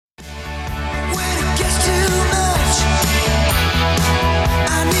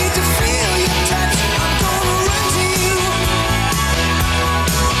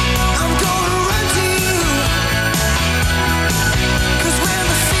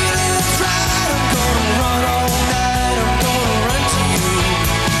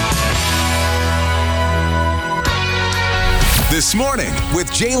This Morning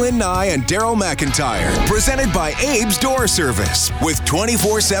with Jaylen Nye and Daryl McIntyre. Presented by Abe's Door Service. With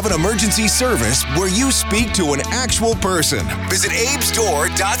 24/7 emergency service where you speak to an actual person. Visit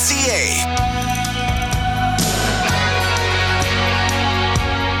abesdoor.ca.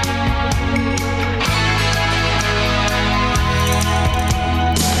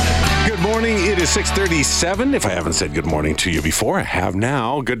 It is 6:37. If I haven't said good morning to you before, I have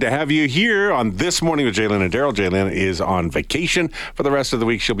now. Good to have you here on This Morning with Jaylen and Daryl. Jaylen is on vacation for the rest of the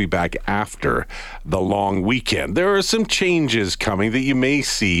week. She'll be back after the long weekend. There are some changes coming that you may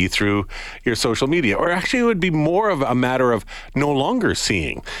see through your social media, or actually it would be more of a matter of no longer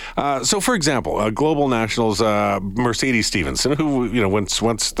seeing. So, for example, Global Nationals Mercedes Stephenson, who,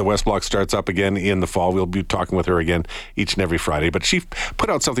 once the West Block starts up again in the fall, we'll be talking with her again each and every Friday. But she put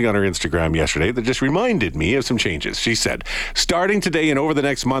out something on her Instagram yesterday that just reminded me of some changes. She said, starting today and over the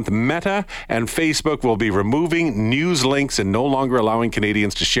next month, Meta and Facebook will be removing news links and no longer allowing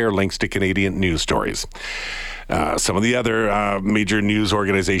Canadians to share links to Canadian news stories. Some of the other major news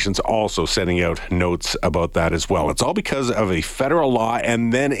organizations also sending out notes about that as well. It's all because of a federal law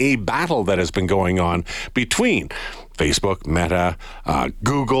and then a battle that has been going on between Facebook, Meta,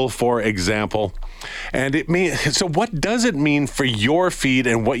 Google, for example. And so what does it mean for your feed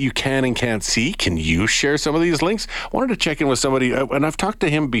and what you can and can't see? Can you share some of these links? I wanted to check in with somebody, and I've talked to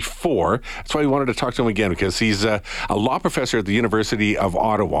him before. That's why we wanted to talk to him again, because he's a law professor at the University of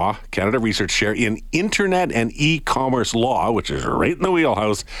Ottawa, Canada Research Chair in Internet and E-commerce law, which is right in the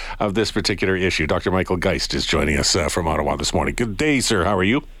wheelhouse of this particular issue. Dr. Michael Geist is joining us from Ottawa this morning. Good day, sir. How are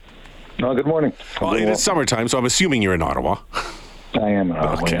you? Good morning. Well, it is summertime, so I'm assuming you're in Ottawa. I am in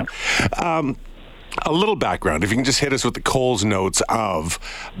Ottawa. Okay. Yeah. A little background, if you can just hit us with the Coles notes of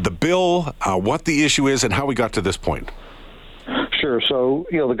the bill, what the issue is, and how we got to this point. Sure. So,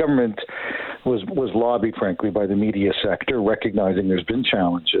 the government was lobbied, frankly, by the media sector, recognizing there's been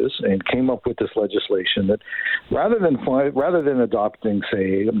challenges, and came up with this legislation that rather than adopting,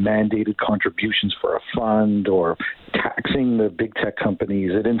 say, mandated contributions for a fund or taxing the big tech companies,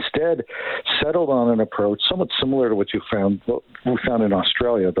 it instead settled on an approach somewhat similar to what we found in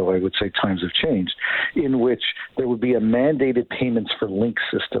Australia, though I would say times have changed, in which there would be a mandated payments for link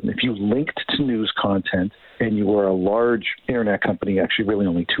system. If you linked to news content and you were a large internet company, actually really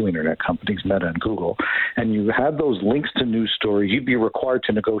only two internet companies, Meta and Google, and you had those links to news stories, you'd be required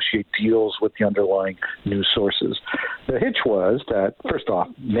to negotiate deals with the underlying news sources. The hitch was that, first off,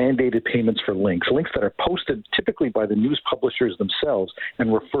 mandated payments for links that are posted typically by the news publishers themselves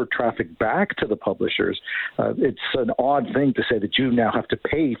and refer traffic back to the publishers. It's an odd thing to say that you now have to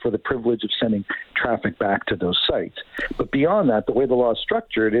pay for the privilege of sending traffic back to those sites. But beyond that, the way the law is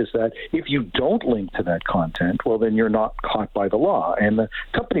structured is that if you don't link to that content, well, then you're not caught by the law. And the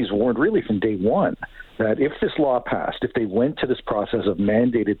companies warned really from day one that if this law passed, if they went to this process of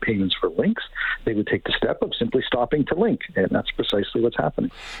mandated payments for links, they would take the step of simply stopping to link. And that's precisely what's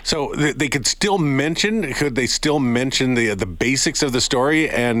happening. So could they still mention the basics of the story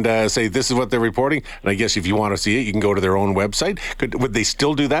and say this is what they're reporting? And I guess if you want to see it, you can go to their own website. Would they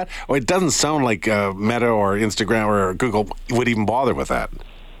still do that? Or it doesn't sound like Meta or Instagram or Google would even bother with that.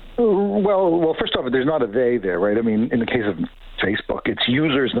 Well, first off, there's not a they there, right? I mean, in the case of Facebook, it's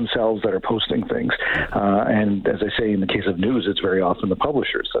users themselves that are posting things. And as I say, in the case of news, it's very often the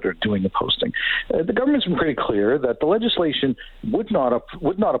publishers that are doing the posting. The government's been pretty clear that the legislation would not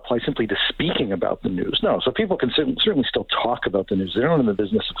apply simply to speaking about the news. No, so people can certainly still talk about the news. They're not in the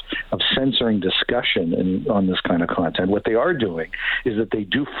business of censoring discussion on this kind of content. What they are doing is that they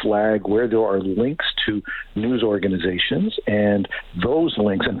do flag where there are links to news organizations, and those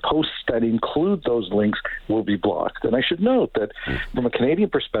links and posts that include those links will be blocked. And I should note that from a Canadian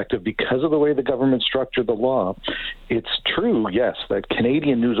perspective, because of the way the government structured the law, it's true, yes, that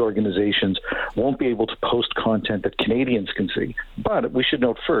Canadian news organizations won't be able to post content that Canadians can see. But we should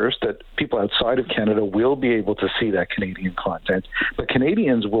note first that people outside of Canada will be able to see that Canadian content. But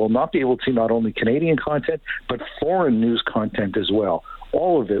Canadians will not be able to see not only Canadian content, but foreign news content as well.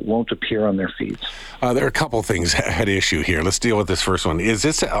 All of it won't appear on their feeds. There are a couple things at issue here. Let's deal with this first one. Does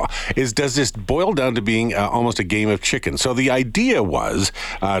this boil down to being almost a game of chicken? So the idea was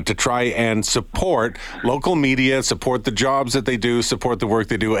to try and support local media, support the jobs that they do, support the work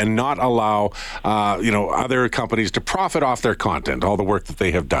they do, and not allow other companies to profit off their content, all the work that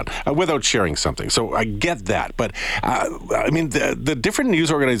they have done, without sharing something. So I get that, but the different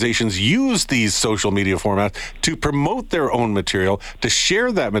news organizations use these social media formats to promote their own material, to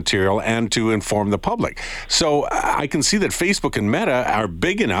share that material, and to inform the public. So I can see that Facebook and Meta are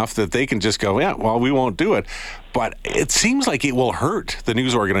big enough that they can just go, yeah, well, we won't do it. But it seems like it will hurt the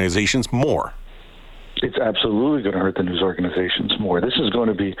news organizations more. It's absolutely going to hurt the news organizations more. This is going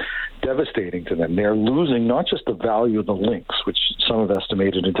to be devastating to them. They're losing not just the value of the links, which some have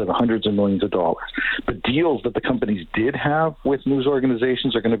estimated into the hundreds of millions of dollars, but deals that the companies did have with news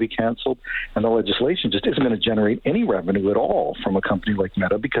organizations are going to be canceled, and the legislation just isn't going to generate any revenue at all from a company like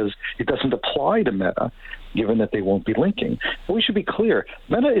Meta because it doesn't apply to Meta, given that they won't be linking. And we should be clear,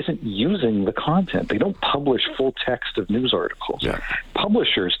 Meta isn't using the content. They don't publish full text of news articles. Yeah.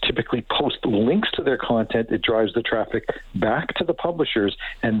 Publishers typically post links to their content. It drives the traffic back to the publishers,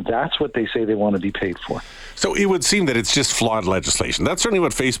 and that's what they say they want to be paid for. So it would seem that it's just flawed legislation. That's certainly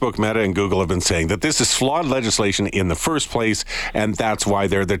what Facebook, Meta, and Google have been saying, that this is flawed legislation in the first place, and that's why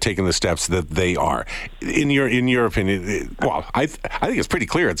they're taking the steps that they are. In your opinion, well, I think it's pretty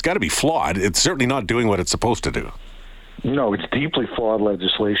clear. It's got to be flawed. It's certainly not doing what it's supposed to do. No, it's deeply flawed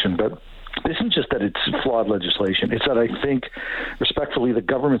legislation, but it isn't just that it's flawed legislation. It's that I think, respectfully, the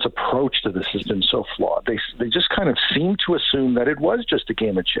government's approach to this has been so flawed. They just kind of seem to assume that it was just a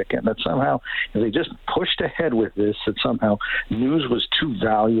game of chicken, that somehow they just pushed ahead with this, that somehow news was too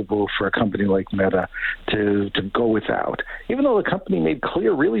valuable for a company like Meta to go without. Even though the company made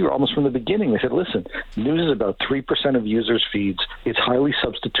clear, really almost from the beginning, they said, listen, news is about 3% of users' feeds. It's highly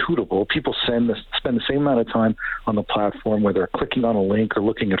substitutable. People spend the same amount of time on the platform, whether clicking on a link or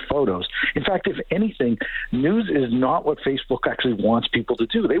looking at photos. In fact, if anything, news is not what Facebook actually wants people to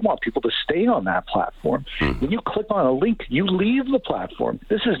do. They want people to stay on that platform. When you click on a link, you leave the platform.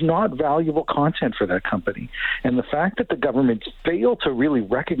 This is not valuable content for that company. And the fact that the government failed to really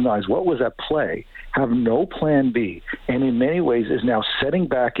recognize what was at play, have no plan B, and in many ways is now setting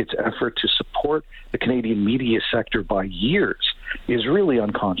back its effort to support the Canadian media sector by years, is really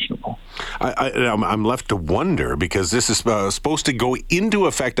unconscionable. I'm left to wonder, because this is supposed to go into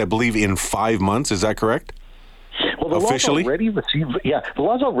effect, I believe, in 5 months. Is that correct? Well, the officially? the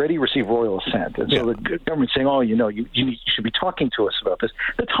laws already receive royal assent. And so the government's saying, you should be talking to us about this.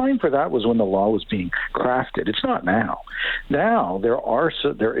 The time for that was when the law was being crafted. It's not now. Now,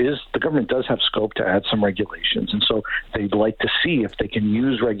 the government does have scope to add some regulations. And so they'd like to see if they can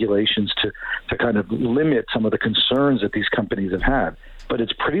use regulations to kind of limit some of the concerns that these companies have had. But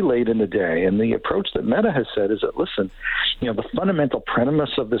it's pretty late in the day, and the approach that Meta has said is that, listen, the fundamental premise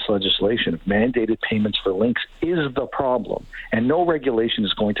of this legislation, of mandated payments for links, is the problem, and no regulation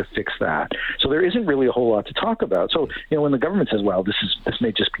is going to fix that. So there isn't really a whole lot to talk about. So, when the government says, well, this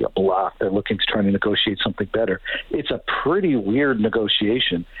may just be a bluff, they're looking to try to negotiate something better, it's a pretty weird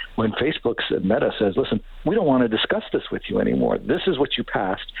negotiation when Facebook, Meta says, listen, we don't want to discuss this with you anymore. This is what you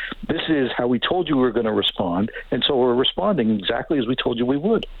passed. This is how we told you we were going to respond, and so we're responding exactly as we told you we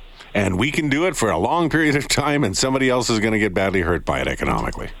would. And we can do it for a long period of time, and somebody else is going to get badly hurt by it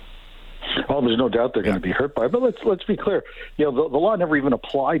economically. Well, there's no doubt they're going to be hurt by it. But let's be clear. The law never even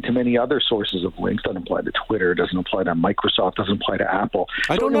applied to many other sources of links. Doesn't apply to Twitter. Doesn't apply to Microsoft. Doesn't apply to Apple.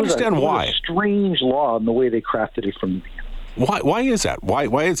 I don't understand why. It was a strange law in the way they crafted it from the beginning. Why is that? Why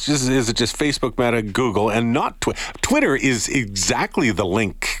is it just Facebook, Meta, Google, and not Twitter? Twitter is exactly the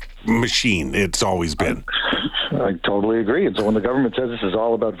link machine it's always been. I totally agree. And so when the government says this is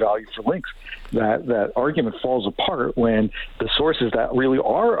all about value for links, that argument falls apart when the sources that really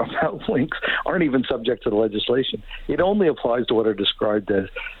are about links aren't even subject to the legislation. It only applies to what are described as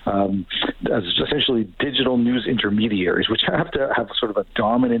essentially digital news intermediaries, which have to have sort of a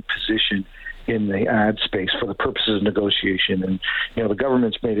dominant position in the ad space for the purposes of negotiation. And, the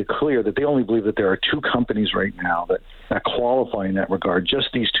government's made it clear that they only believe that there are two companies right now that qualify in that regard, just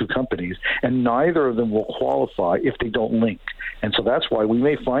these two companies, and neither of them will qualify if they don't link. And so that's why we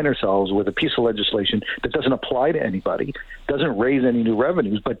may find ourselves with a piece of legislation that doesn't apply to anybody, doesn't raise any new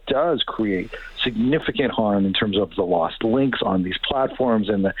revenues, but does create significant harm in terms of the lost links on these platforms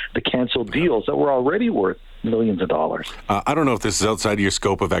and the canceled deals that were already worth millions of dollars. I don't know if this is outside of your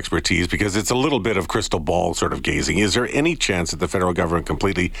scope of expertise, because it's a little bit of crystal ball sort of gazing. Is there any chance that the federal government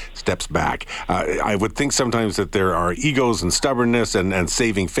completely steps back? I would think sometimes that there are egos and stubbornness and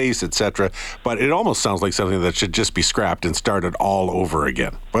saving face, etc., but it almost sounds like something that should just be scrapped and started all over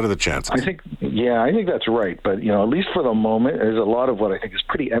again. What are the chances? I think that's right. But, at least for the moment, there's a lot of what I think is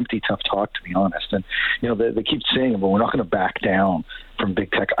pretty empty, tough talk, to be honest. And, they keep saying, well, we're not going to back down from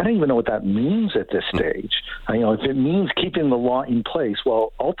big tech. I don't even know what that means at this stage. If it means keeping the law in place,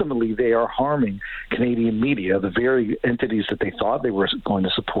 well, ultimately they are harming Canadian media, the very entities that they thought they were going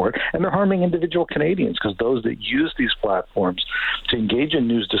to support, and they're harming individual Canadians, because those that use these platforms to engage in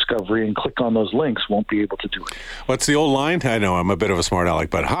news discovery and click on those links won't be able to do it. What's the old line? I know I'm a bit of a smart aleck,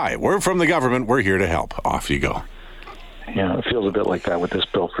 but hi, we're from the government. We're here to help. Off you go. Yeah, it feels a bit like that with this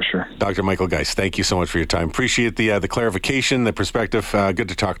bill, for sure. Dr. Michael Geist, thank you so much for your time. Appreciate the clarification, the perspective. Good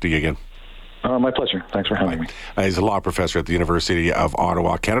to talk to you again. My pleasure. Thanks for having me. He's a law professor at the University of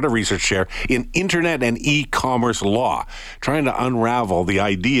Ottawa, Canada Research Chair in Internet and E-commerce law, trying to unravel the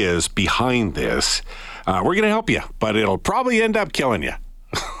ideas behind this. We're going to help you, but it'll probably end up killing you.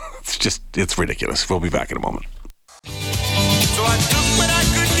 It's ridiculous. We'll be back in a moment. So I took what I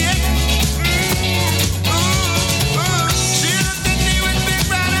could get. She looked at me with big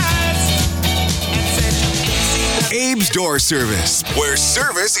brown eyes and said, Abe's Door Service, where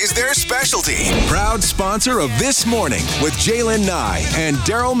service is their specialty. Proud sponsor of This Morning with Jaylen Nye and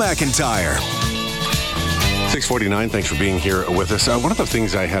Daryl McIntyre. 6:49. Thanks for being here with us. One of the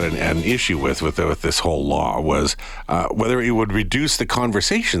things I had an issue with this whole law was whether it would reduce the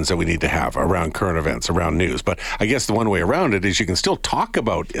conversations that we need to have around current events, around news. But I guess the one way around it is you can still talk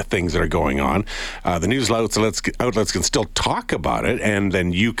about things that are going on. The news outlets can still talk about it, and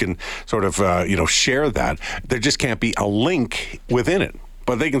then you can sort of share that. There just can't be a link within it.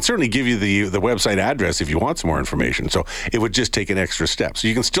 But they can certainly give you the website address if you want some more information. So it would just take an extra step. So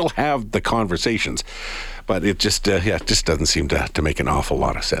you can still have the conversations. But it just doesn't seem to make an awful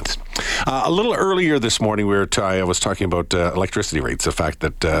lot of sense. A little earlier this morning, I was talking about electricity rates, the fact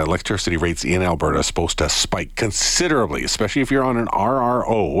that electricity rates in Alberta are supposed to spike considerably, especially if you're on an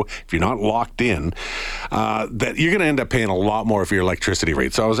RRO, if you're not locked in, that you're going to end up paying a lot more for your electricity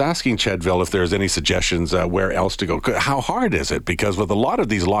rate. So I was asking Chedville if there's any suggestions where else to go. How hard is it? Because with a lot of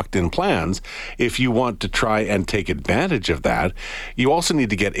these locked-in plans, if you want to try and take advantage of that, you also need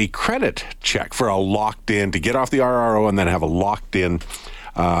to get a credit check for a locked-in, to get off the RRO and then have a locked-in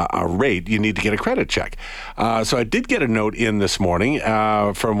a rate, you need to get a credit check. So I did get a note in this morning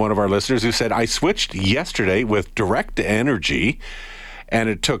from one of our listeners who said, I switched yesterday with Direct Energy, and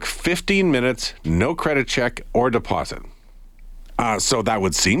it took 15 minutes, no credit check or deposit. So that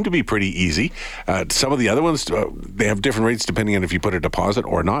would seem to be pretty easy. Some of the other ones, they have different rates depending on if you put a deposit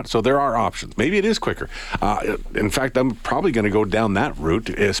or not. So there are options. Maybe it is quicker. In fact, I'm probably going to go down that route,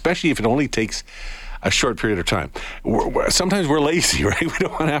 especially if it only takes a short period of time. Sometimes we're lazy, right? We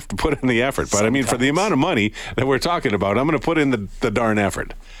don't want to have to put in the effort. But I mean, for the amount of money that we're talking about, I'm going to put in the darn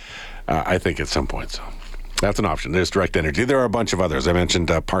effort, I think, at some point. So that's an option. There's Direct Energy. There are a bunch of others. I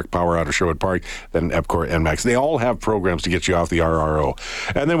mentioned Park Power out of Sherwood Park, then EPCOR, ENMAX. They all have programs to get you off the RRO.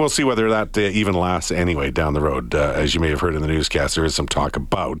 And then we'll see whether that even lasts anyway down the road. As you may have heard in the newscast, there is some talk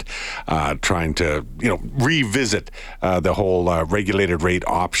about trying to, revisit the whole regulated rate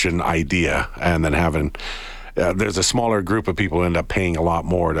option idea, and then having there's a smaller group of people who end up paying a lot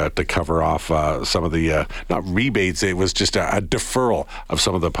more to cover off some of the, not rebates, it was just a deferral of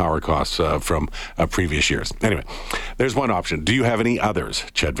some of the power costs from previous years. Anyway, there's one option. Do you have any others,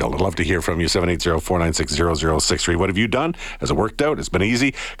 Chedville? I'd love to hear from you, 780-496-0063. What have you done? Has it worked out? It's been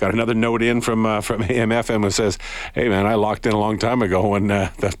easy. Got another note in from AMFM that says, hey man, I locked in a long time ago when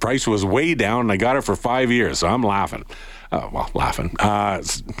the price was way down and I got it for 5 years, so I'm laughing. Laughing.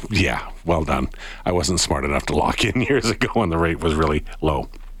 Yeah, well done. I wasn't smart enough to lock in years ago when the rate was really low.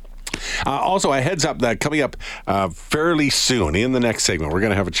 Also, a heads up that coming up fairly soon in the next segment, we're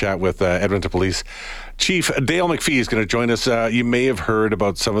going to have a chat with Edmonton Police Chief Dale McPhee is going to join us. You may have heard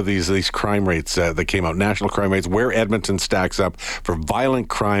about some of these crime rates that came out, national crime rates, where Edmonton stacks up for violent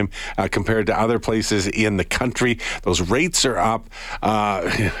crime compared to other places in the country. Those rates are up.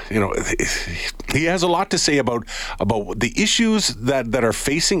 He has a lot to say about the issues that are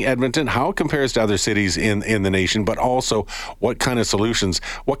facing Edmonton, how it compares to other cities in the nation, but also what kind of solutions,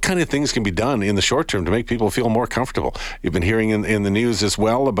 what kind of things can be done in the short term to make people feel more comfortable. You've been hearing in the news as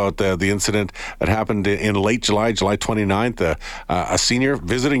well about the incident that happened in late July 29th, a senior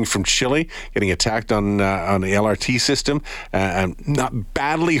visiting from Chile getting attacked on the LRT system, and not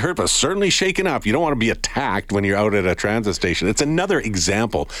badly hurt, but certainly shaken up. You don't want to be attacked when you're out at a transit station. It's another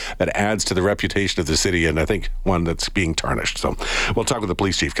example that adds to the reputation of the city, and I think one that's being tarnished. So we'll talk with the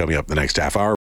police chief coming up in the next half hour.